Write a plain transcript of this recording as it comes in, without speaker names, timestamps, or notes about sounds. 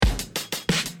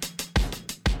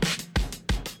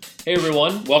Hey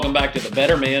everyone, welcome back to the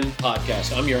Better Man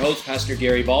Podcast. I'm your host, Pastor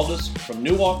Gary Baldus from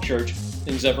New Walk Church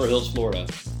in Zephyr Hills, Florida.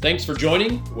 Thanks for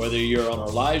joining, whether you're on our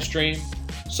live stream,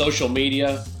 social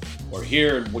media, or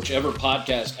here in whichever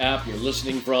podcast app you're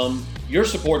listening from. Your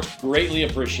support's greatly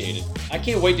appreciated. I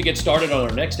can't wait to get started on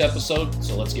our next episode,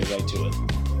 so let's get right to it.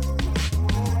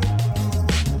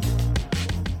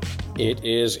 It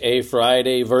is a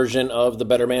Friday version of the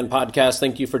Better Man Podcast.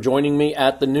 Thank you for joining me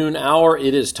at the noon hour.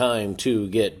 It is time to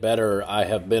get better. I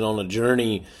have been on a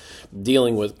journey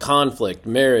dealing with conflict,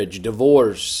 marriage,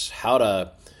 divorce, how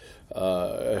to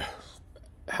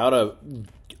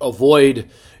avoid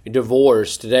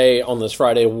divorce. Today on this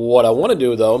Friday, what I want to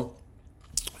do though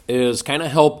is kind of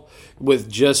help with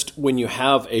just when you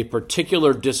have a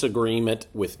particular disagreement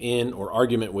within or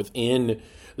argument within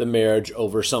the marriage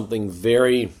over something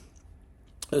very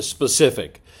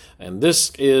specific. And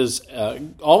this is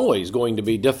always going to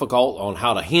be difficult on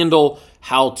how to handle,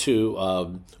 how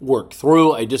to work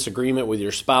through a disagreement with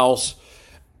your spouse.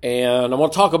 And I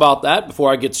want to talk about that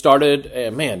before I get started.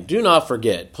 And man, do not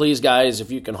forget, please guys,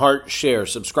 if you can heart, share,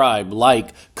 subscribe,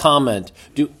 like, comment,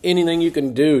 do anything you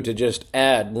can do to just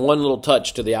add one little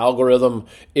touch to the algorithm.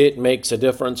 It makes a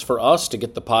difference for us to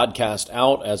get the podcast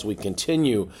out as we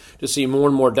continue to see more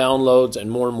and more downloads and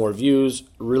more views.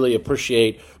 Really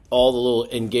appreciate all the little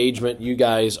engagement you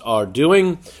guys are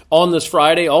doing on this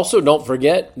Friday. Also, don't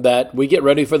forget that we get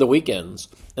ready for the weekends.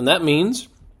 And that means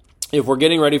if we're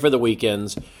getting ready for the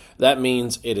weekends, that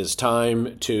means it is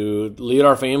time to lead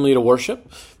our family to worship.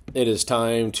 It is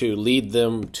time to lead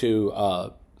them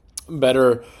to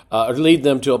lead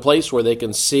them to a place where they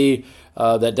can see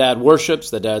that dad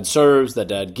worships, that dad serves, that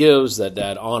dad gives, that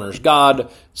dad honors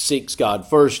God, seeks God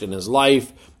first in his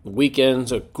life.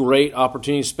 Weekends, a great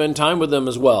opportunity to spend time with them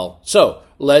as well. So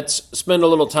let's spend a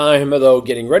little time, though,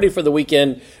 getting ready for the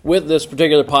weekend with this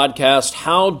particular podcast.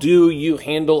 How do you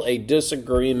handle a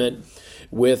disagreement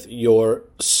with your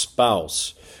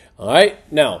spouse? All right.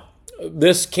 Now,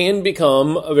 this can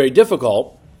become very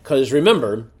difficult because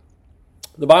remember,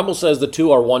 the Bible says the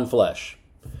two are one flesh.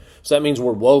 So that means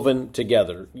we're woven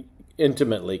together,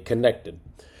 intimately connected.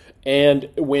 And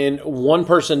when one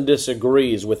person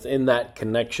disagrees within that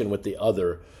connection with the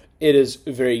other, it is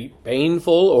very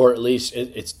painful, or at least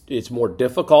it's more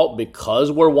difficult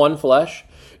because we're one flesh.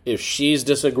 If she's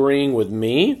disagreeing with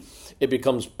me, it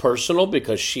becomes personal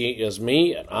because she is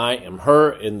me and I am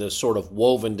her in this sort of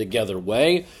woven together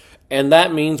way. And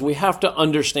that means we have to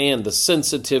understand the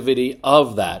sensitivity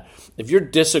of that. If you're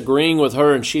disagreeing with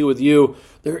her and she with you,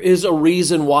 there is a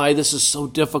reason why this is so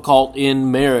difficult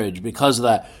in marriage. Because of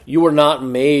that, you were not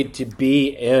made to be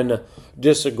in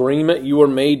disagreement. You were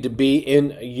made to be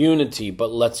in unity.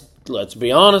 But let's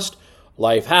be honest,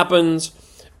 life happens.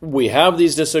 We have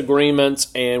these disagreements,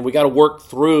 and we got to work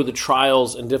through the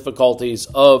trials and difficulties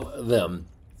of them.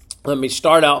 Let me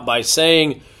start out by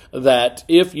saying that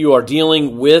if you are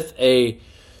dealing with a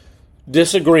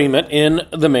disagreement in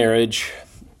the marriage,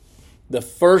 the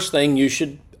first thing you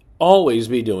should always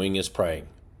be doing is praying.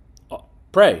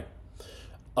 Pray.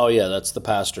 Oh yeah, that's the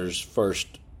pastor's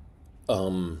first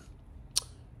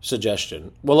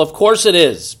suggestion. Well, of course it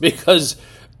is, because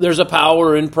there's a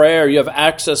power in prayer. You have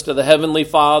access to the Heavenly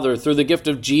Father through the gift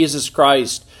of Jesus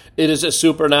Christ. It is a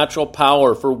supernatural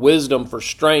power for wisdom, for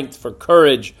strength, for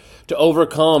courage to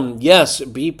overcome. Yes,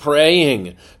 be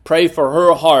praying. Pray for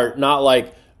her heart, not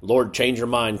like, Lord, change her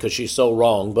mind because she's so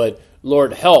wrong, but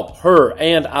Lord, help her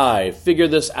and I figure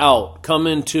this out. Come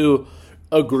into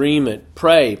agreement.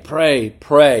 Pray, pray,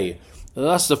 pray. And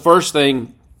that's the first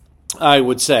thing I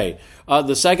would say.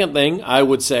 The second thing I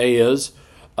would say is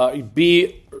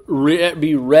be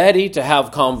ready to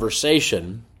have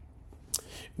conversation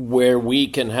where we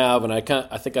can have, and I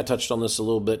think I touched on this a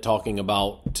little bit talking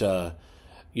about,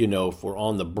 if we're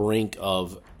on the brink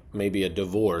of maybe a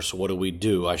divorce, what do we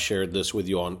do? I shared this with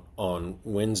you on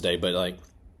Wednesday, but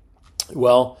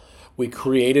we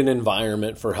create an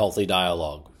environment for healthy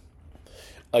dialogue.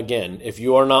 Again, if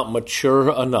you are not mature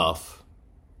enough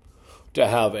to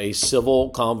have a civil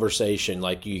conversation,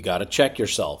 you got to check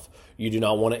yourself. You do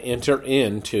not want to enter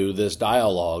into this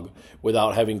dialogue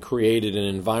without having created an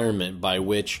environment by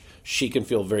which she can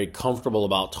feel very comfortable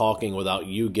about talking without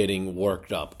you getting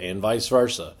worked up, and vice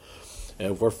versa.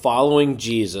 And if we're following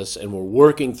Jesus and we're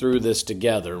working through this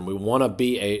together, and we want to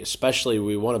be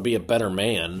a better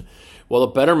man, well,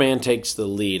 a better man takes the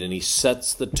lead and he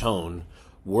sets the tone.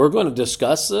 We're going to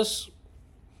discuss this,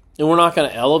 and we're not going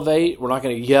to elevate, we're not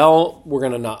going to yell, we're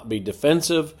going to not be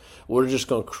defensive. We're just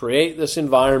going to create this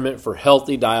environment for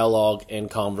healthy dialogue and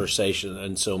conversation.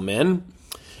 And so, men,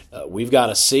 we've got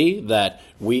to see that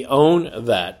we own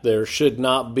that. There should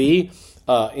not be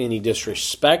any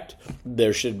disrespect.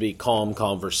 There should be calm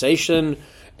conversation.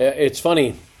 It's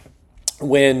funny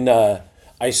when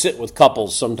I sit with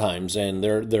couples sometimes and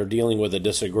they're dealing with a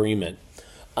disagreement.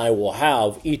 I will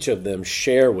have each of them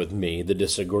share with me the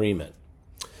disagreement.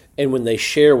 And when they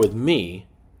share with me,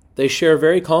 they share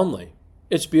very calmly.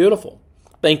 It's beautiful.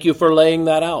 Thank you for laying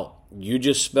that out. You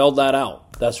just spelled that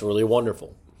out. That's really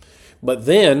wonderful. But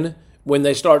then when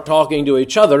they start talking to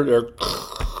each other, they're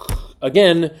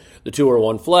again, the two are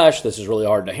one flesh. This is really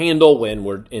hard to handle when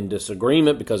we're in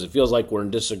disagreement because it feels like we're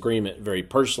in disagreement very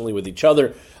personally with each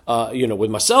other,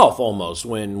 with myself almost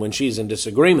when she's in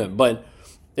disagreement. But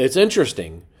it's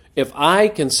interesting. If I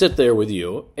can sit there with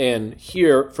you and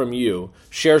hear from you,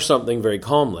 share something very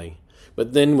calmly,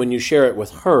 but then when you share it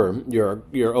with her,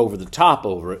 you're over the top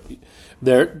over it.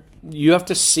 There, you have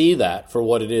to see that for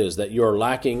what it is, that you're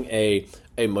lacking a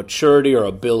maturity or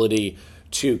ability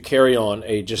to carry on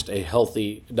just a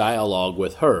healthy dialogue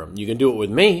with her. You can do it with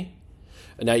me.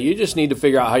 Now you just need to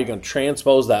figure out how you're going to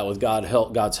transpose that with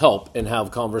God's help and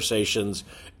have conversations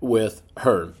with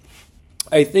her.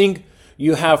 I think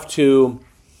you have to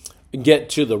get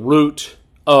to the root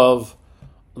of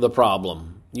the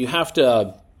problem. You have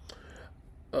to,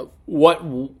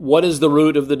 what is the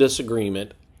root of the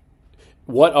disagreement?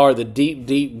 What are the deep,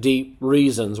 deep, deep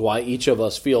reasons why each of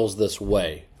us feels this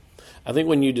way? I think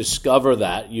when you discover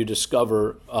that, you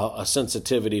discover a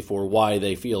sensitivity for why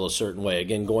they feel a certain way.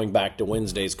 Again, going back to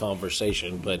Wednesday's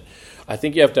conversation, but I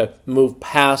think you have to move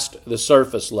past the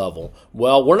surface level.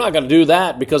 Well, we're not going to do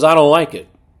that because I don't like it.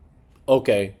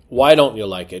 Okay, why don't you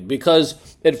like it? Because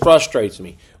it frustrates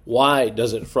me. Why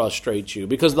does it frustrate you?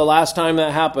 Because the last time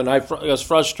that happened, I was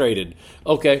frustrated.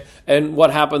 Okay, and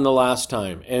what happened the last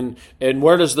time? And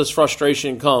where does this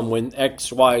frustration come when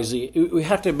X, Y, Z? We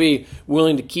have to be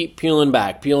willing to keep peeling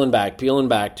back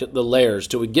to the layers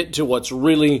till we get to what's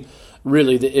really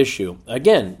the issue.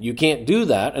 Again, you can't do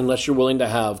that unless you're willing to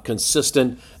have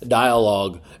consistent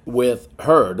dialogue with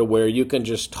her to where you can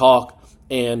just talk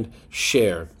and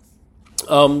share.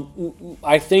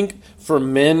 I think for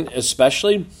men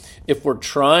especially, if we're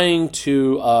trying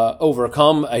to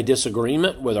overcome a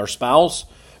disagreement with our spouse,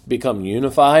 become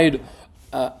unified,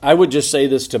 I would just say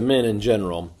this to men in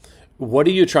general. What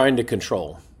are you trying to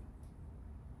control?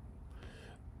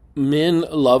 Men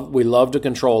we love to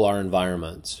control our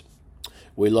environments.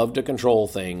 We love to control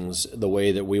things the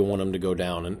way that we want them to go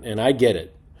down, and I get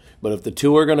it. But if the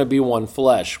two are going to be one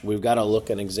flesh, we've got to look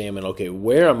and examine, okay,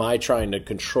 where am I trying to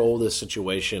control this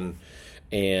situation,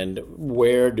 and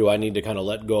where do I need to kind of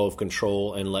let go of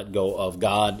control and let go of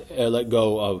God, let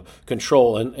go of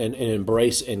control and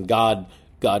embrace in God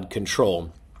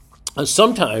control.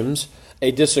 Sometimes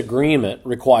a disagreement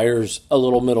requires a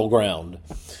little middle ground,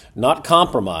 not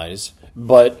compromise,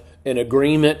 but an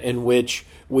agreement in which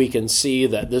we can see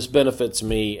that this benefits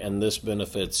me and this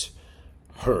benefits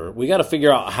her. We got to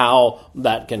figure out how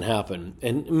that can happen.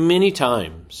 And many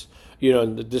times,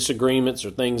 the disagreements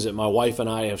are things that my wife and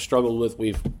I have struggled with.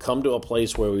 We've come to a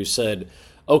place where we've said,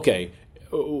 okay,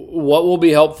 what will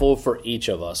be helpful for each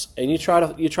of us? And you try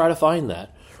to find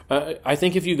that. I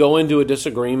think if you go into a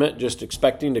disagreement just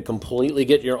expecting to completely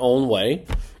get your own way,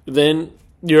 then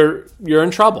you're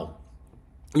in trouble.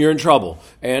 You're in trouble.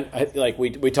 And like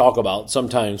we talk about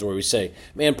sometimes where we say,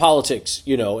 man, politics,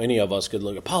 any of us could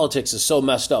look at politics is so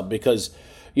messed up because,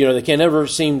 they can never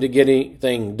seem to get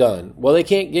anything done. Well, they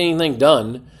can't get anything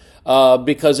done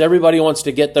because everybody wants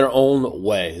to get their own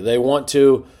way. They want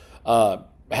to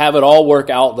have it all work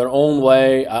out their own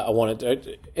way. I want it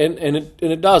to, and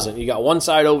it doesn't. You got one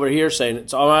side over here saying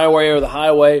it's on my way or the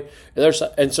highway.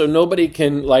 And so nobody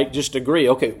can just agree.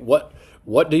 Okay,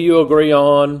 what do you agree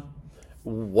on?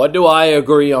 What do I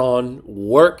agree on?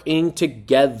 Working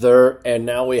together, and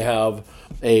now we have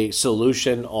a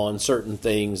solution on certain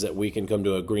things that we can come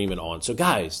to agreement on. So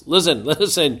guys,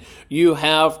 listen, you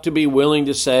have to be willing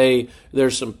to say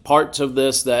there's some parts of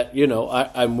this that,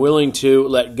 I'm willing to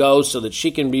let go so that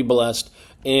she can be blessed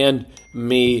and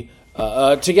me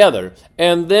together.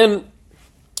 And then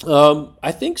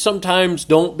I think sometimes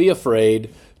don't be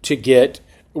afraid to get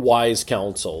wise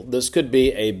counsel. This could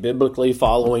be a biblically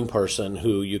following person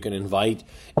who you can invite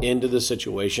into the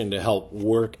situation to help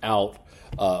work out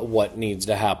what needs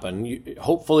to happen.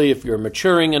 Hopefully, if you're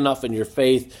maturing enough in your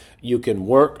faith, you can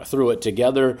work through it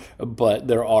together, but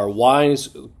there are wise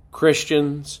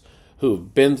Christians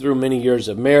who've been through many years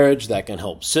of marriage that can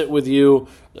help sit with you.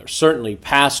 There's certainly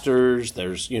pastors.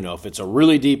 There's, if it's a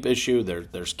really deep issue,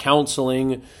 there's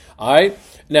counseling. All right.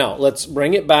 Now, let's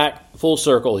bring it back full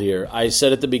circle here. I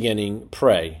said at the beginning,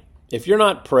 pray. If you're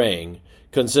not praying,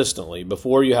 consistently.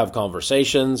 Before you have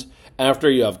conversations, after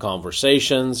you have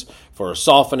conversations, for a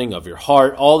softening of your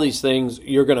heart, all these things,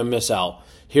 you're going to miss out.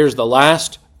 Here's the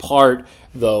last part,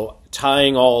 though,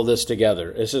 tying all this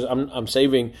together. I'm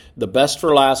saving the best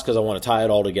for last because I want to tie it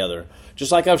all together.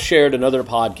 Just like I've shared in other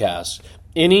podcasts,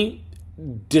 any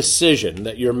decision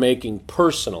that you're making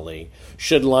personally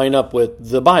should line up with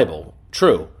the Bible.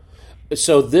 True.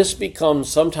 So this becomes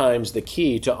sometimes the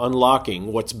key to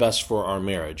unlocking what's best for our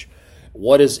marriage.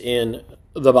 What is in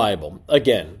the Bible?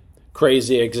 Again,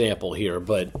 crazy example here,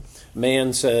 but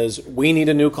man says, we need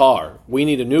a new car. We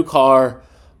need a new car.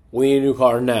 We need a new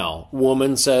car now.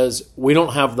 Woman says, we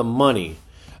don't have the money.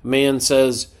 Man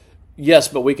says, yes,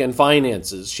 but we can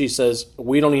finance it. She says,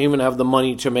 we don't even have the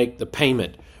money to make the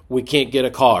payment. We can't get a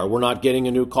car. We're not getting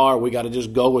a new car. We got to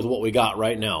just go with what we got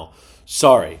right now.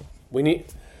 Sorry.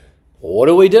 What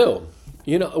do we do?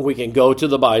 We can go to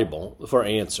the Bible for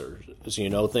answers.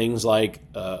 Things like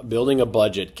building a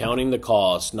budget, counting the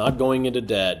costs, not going into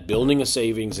debt, building a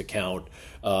savings account,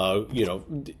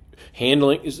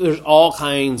 handling. There's all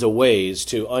kinds of ways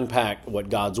to unpack what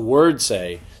God's Word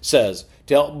says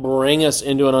to help bring us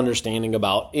into an understanding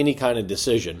about any kind of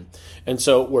decision. And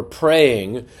so we're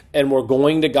praying and we're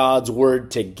going to God's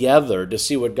Word together to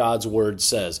see what God's Word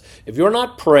says. If you're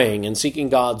not praying and seeking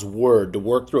God's Word to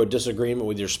work through a disagreement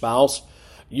with your spouse,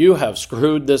 you have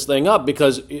screwed this thing up,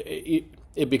 because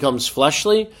it becomes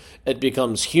fleshly, it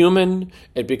becomes human,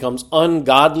 it becomes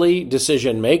ungodly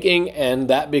decision-making, and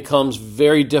that becomes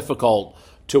very difficult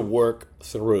to work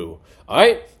through. All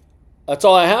right? That's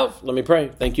all I have. Let me pray.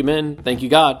 Thank you, men. Thank you,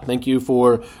 God. Thank you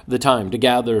for the time to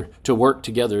gather, to work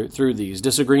together through these.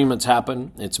 Disagreements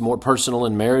happen. It's more personal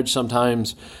in marriage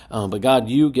sometimes. But God,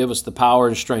 you give us the power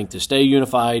and strength to stay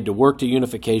unified, to work to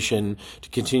unification, to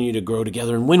continue to grow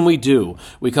together. And when we do,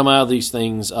 we come out of these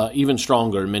things even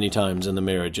stronger many times in the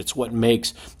marriage. It's what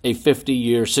makes a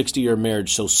 50-year, 60-year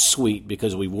marriage so sweet,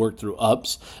 because we've worked through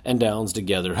ups and downs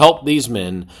together. Help these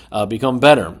men become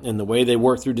better in the way they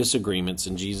work through disagreements.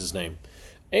 In Jesus' name.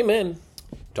 Amen.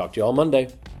 Talk to you all Monday.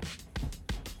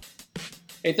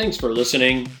 Hey, thanks for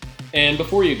listening. And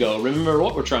before you go, remember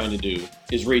what we're trying to do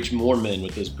is reach more men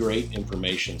with this great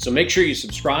information. So make sure you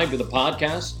subscribe to the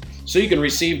podcast so you can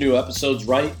receive new episodes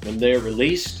right when they're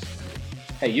released.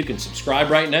 Hey, you can subscribe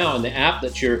right now in the app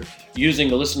that you're using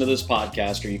to listen to this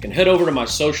podcast, or you can head over to my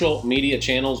social media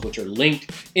channels, which are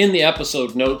linked in the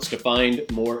episode notes, to find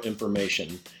more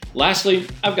information. Lastly,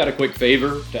 I've got a quick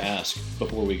favor to ask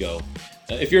before we go.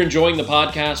 If you're enjoying the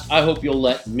podcast, I hope you'll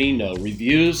let me know.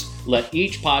 Reviews let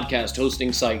each podcast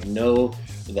hosting site know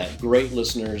that great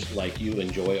listeners like you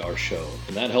enjoy our show.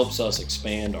 And that helps us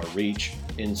expand our reach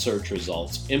in search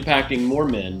results, impacting more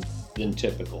men than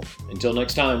typical. Until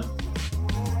next time.